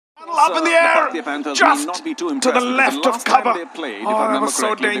Up in the air, the Panthers just not be too to the left of cover. They played, Oh, that was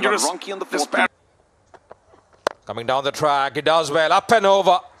so dangerous. Coming down the track, he does well, up and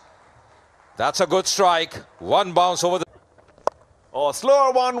over. That's a good strike. One bounce over the... Oh,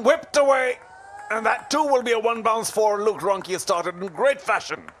 slower one, whipped away. And that too will be a one bounce for Luke Ronchi. Has started in great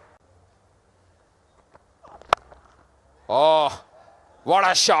fashion. Oh, what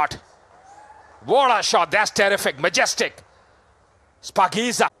a shot. What a shot. That's terrific, majestic.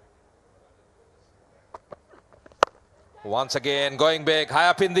 Spagiza. Once again, going big, high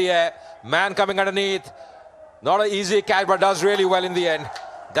up in the air. Man coming underneath. Not an easy catch, but does really well in the end.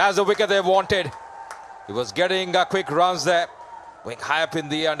 That's the wicket they wanted. He was getting quick runs there. Going high up in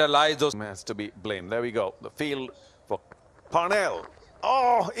the air, underlies those. Has to be blamed. There we go. The field for Parnell.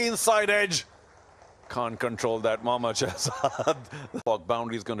 Oh, inside edge. Can't control that, Mohammad Shahzad. What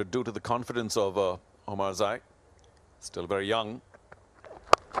boundary is going to do to the confidence of Omar Zai. Still very young.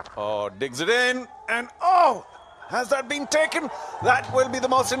 Oh, digs it in. And oh, has that been taken? That will be the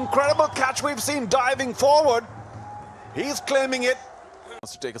most incredible catch we've seen, diving forward. He's claiming it.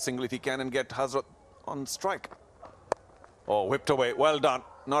 Wants to take a single if he can and get Hazrat on strike. Oh, whipped away. Well done.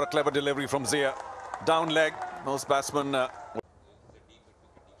 Not a clever delivery from Zia. Down leg. Most batsmen...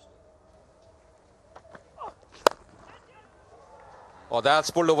 Oh, that's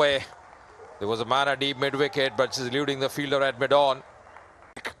pulled away. There was a man at deep mid-wicket, but she's eluding the fielder at mid-on.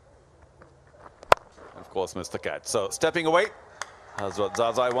 Of course, missed the catch. So, stepping away. Hazrat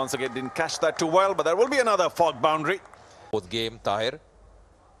Zazai once again didn't catch that too well, but there will be another fog boundary. Both game, Tahir.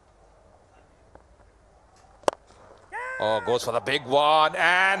 Oh, goes for the big one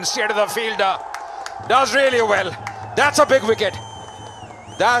and straight to the fielder. Does really well. That's a big wicket.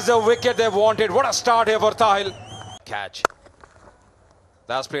 That's the wicket they wanted. What a start here for Tahir. Catch.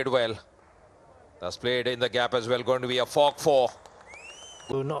 That's played well. That's played in the gap as well. Going to be a fog 4.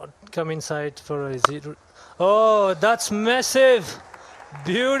 Do not come inside for a zero. Oh, that's massive.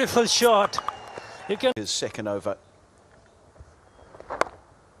 Beautiful shot. You can. His second over.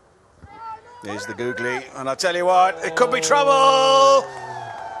 There's the googly, and I tell you what, it could be trouble.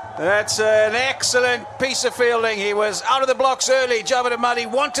 That's an excellent piece of fielding. He was out of the blocks early. Javed Ahmadi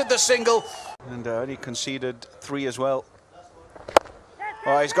wanted the single, and only conceded 3 as well.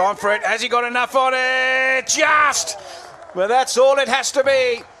 Oh, he's gone for it. Has he got enough on it? Just! Well, that's all it has to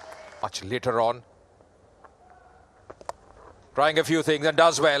be. Much later on. Trying a few things and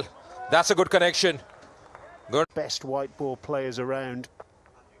does well. That's a good connection. Good. Best white ball players around.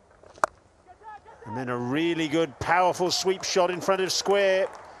 And then a really good, powerful sweep shot in front of square.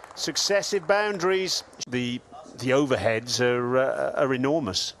 Successive boundaries. The overheads are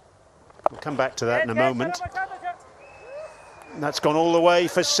enormous. We'll come back to that in a moment. And that's gone all the way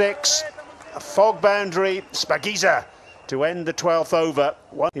for 6. A fog boundary. Spagiza to end the 12th over.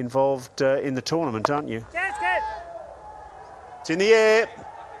 One involved in the tournament, aren't you? It's in the air.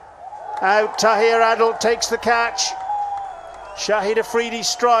 Out. Tahir Adil takes the catch. Shahid Afridi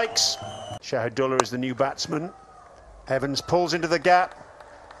strikes. Shahidullah is the new batsman. Evans pulls into the gap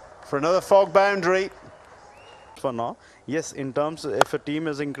for another fog boundary. For now, yes, in terms if a team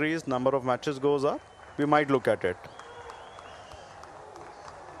is increased, number of matches goes up, we might look at it.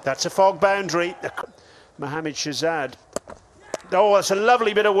 That's a fog boundary. Mohammad Shahzad. Oh, that's a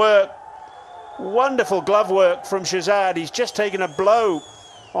lovely bit of work. Wonderful glove work from Shahzad. He's just taken a blow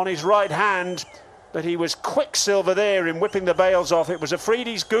on his right hand, but he was quicksilver there in whipping the bails off. It was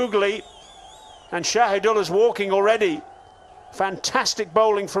Afridi's googly, and Shahidullah's walking already. Fantastic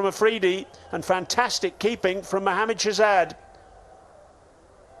bowling from Afridi and fantastic keeping from Mohammad Shahzad.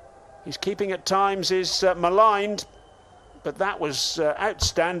 His keeping at times is maligned, but that was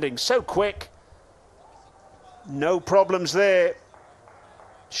outstanding. So quick. No problems there.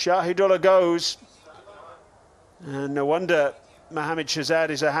 Shahidullah goes. And no wonder Mohammad Shahzad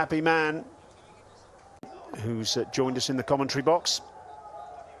is a happy man, who's joined us in the commentary box.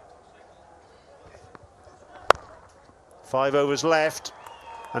 5 overs left,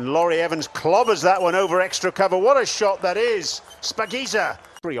 and Laurie Evans clobbers that one over extra cover. What a shot that is. Spagiza.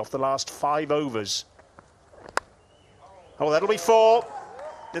 3 off the last 5 overs. Oh, that'll be 4.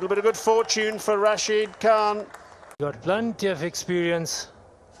 Little bit of good fortune for Rashid Khan. Got plenty of experience.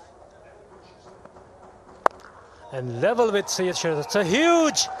 And level with Syed Shahzad. It's a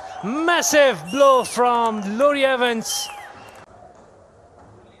huge, massive blow from Laurie Evans.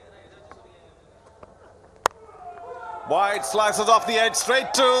 Wide slices off the edge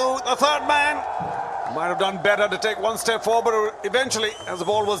straight to the third man. Might have done better to take one step forward eventually as the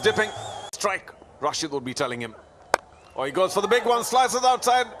ball was dipping. Strike, Rashid would be telling him. Oh, he goes for the big one, slices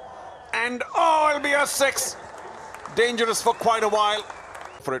outside, and oh, it'll be a 6. Dangerous for quite a while.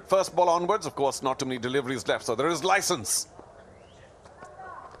 for it. First ball onwards, of course, not too many deliveries left, so there is license.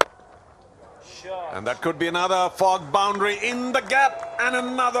 And that could be another fog boundary in the gap, and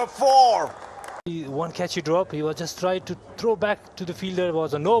another 4. One catchy drop, he was just trying to throw back to the fielder. It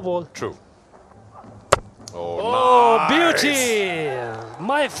was a no ball. True. Oh, nice. beauty!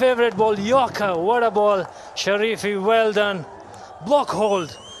 My favorite ball, Yorker. What a ball. Sharifi, well done. Block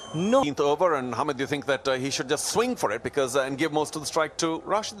hold. No. 15th over, and Hamid, do you think that he should just swing for it because and give most of the strike to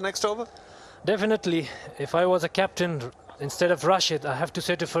Rashid the next over? Definitely. If I was a captain, instead of Rashid, I have to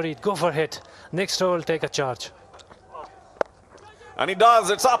say to Farid, go for it. Next over, take a charge. And he does.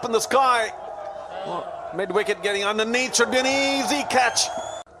 It's up in the sky. Well, mid-wicket getting underneath should be an easy catch.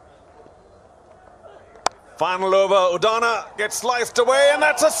 Final over, Udana gets sliced away, and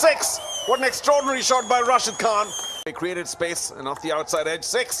that's a 6. What an extraordinary shot by Rashid Khan. He created space and off the outside edge,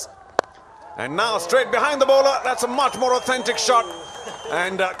 6. And now straight behind the bowler, that's a much more authentic shot.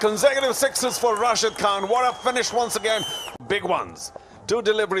 And consecutive 6s for Rashid Khan. What a finish once again. Big ones. 2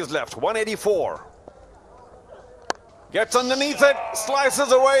 deliveries left, 184. Gets underneath it,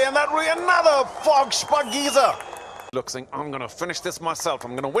 slices away, and that will be another fog spagiza. Looks saying, I'm going to finish this myself.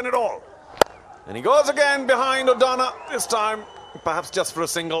 I'm going to win it all. And he goes again behind Udana, this time perhaps just for a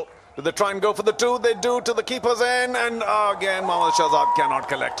single. Do they try and go for the 2? They do to the keeper's end, and again Mohammad Shahzad cannot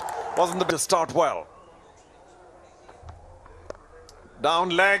collect. Wasn't the to start well.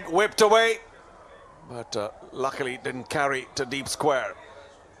 Down leg, whipped away, but luckily didn't carry to deep square.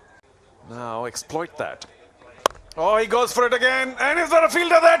 Now exploit that. Oh, he goes for it again, and is there a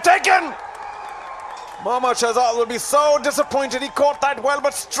fielder there? Taken! Mohammad Shahzad will be so disappointed. He caught that well,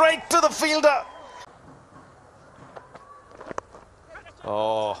 but straight to the fielder.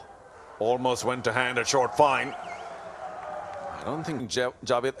 Oh, almost went to hand a short fine. I don't think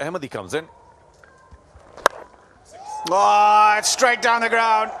Javed Ahmadi comes in. Oh, it's straight down the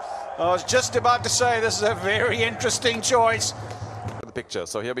ground. I was just about to say this is a very interesting choice. The picture.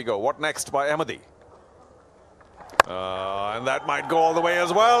 So here we go. What next by Ahmadi? And that might go all the way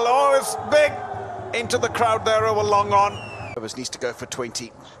as well. Oh, it's big. Into the crowd there over long on. Evers needs to go for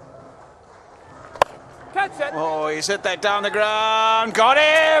 20. Oh, he's hit that down the ground. Got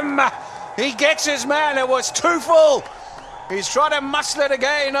him! He gets his man. It was too full. He's trying to muscle it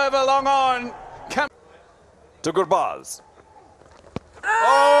again over long on. To Gurbaz.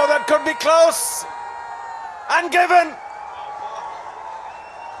 Oh, that could be close. And given.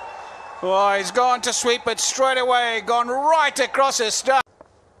 Oh, he's gone to sweep it straight away. Gone right across his stump.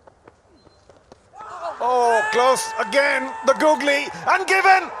 Oh, close again. The googly. And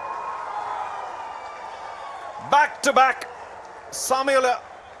given. Back to back. Samuel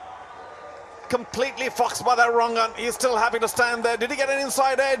completely foxed by that wrong one. He's still happy to stand there. Did he get an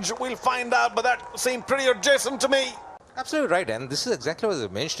inside edge? We'll find out, but that seemed pretty adjacent to me. Absolutely right, and this is exactly what I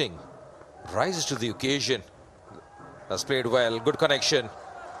was mentioning. Rises to the occasion. Has played well, good connection.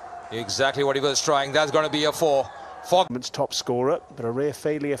 Exactly what he was trying. That's going to be a 4. Fogman's top scorer, but a rare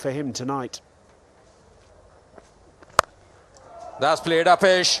failure for him tonight. That's played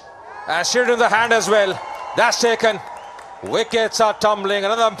up-ish. And straight in the hand as well. That's taken. Wickets are tumbling.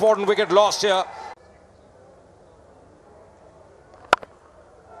 Another important wicket lost here.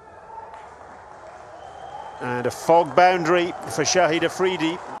 And a fog boundary for Shahid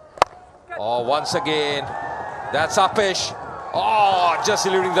Afridi. Oh, once again. That's up-ish. Oh, just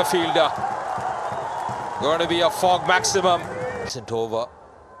eluding the fielder. Going to be a fog maximum. Isn't over.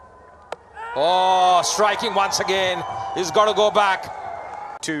 Oh, striking once again. He's got to go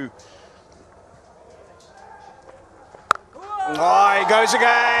back. 2. Oh, he goes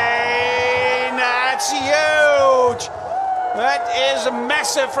again. That's huge. That is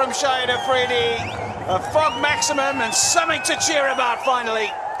massive from Shahid Afridi. A fog maximum and something to cheer about finally.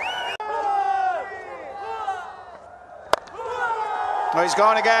 Oh, he's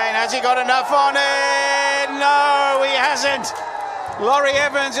gone again. Has he got enough on it? No, he hasn't. Laurie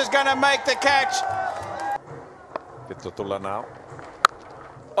Evans is going to make the catch. Fitrullah now.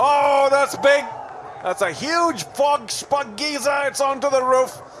 Oh, that's big. That's a huge fog spagiza. It's onto the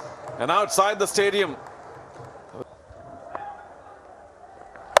roof and outside the stadium.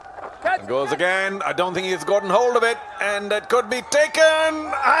 And goes again. I don't think he's gotten hold of it, and it could be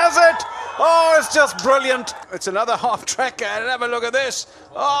taken. Has it? Oh, it's just brilliant. It's another half tracker, and have a look at this.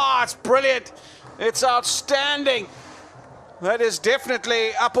 Oh, it's brilliant. It's outstanding. That is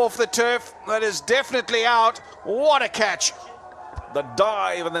definitely up off the turf. That is definitely out. What a catch. The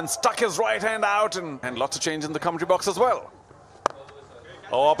dive and then stuck his right hand out, and lots of change in the commentary box as well.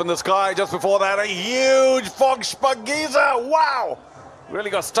 Oh, up in the sky just before that, a huge fog spagiza. Wow. Really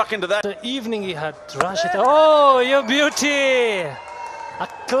got stuck into that. The evening he had Rashid. Oh, your beauty. A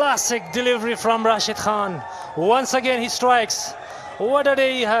Classic delivery from Rashid Khan. Once again he strikes. What a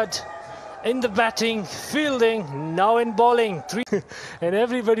day he had in the batting, fielding, now in bowling. And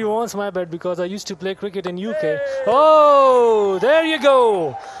everybody wants my bat because I used to play cricket in UK. Oh, there you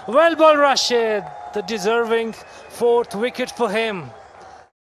go. Well ball Rashid. The deserving 4th wicket for him.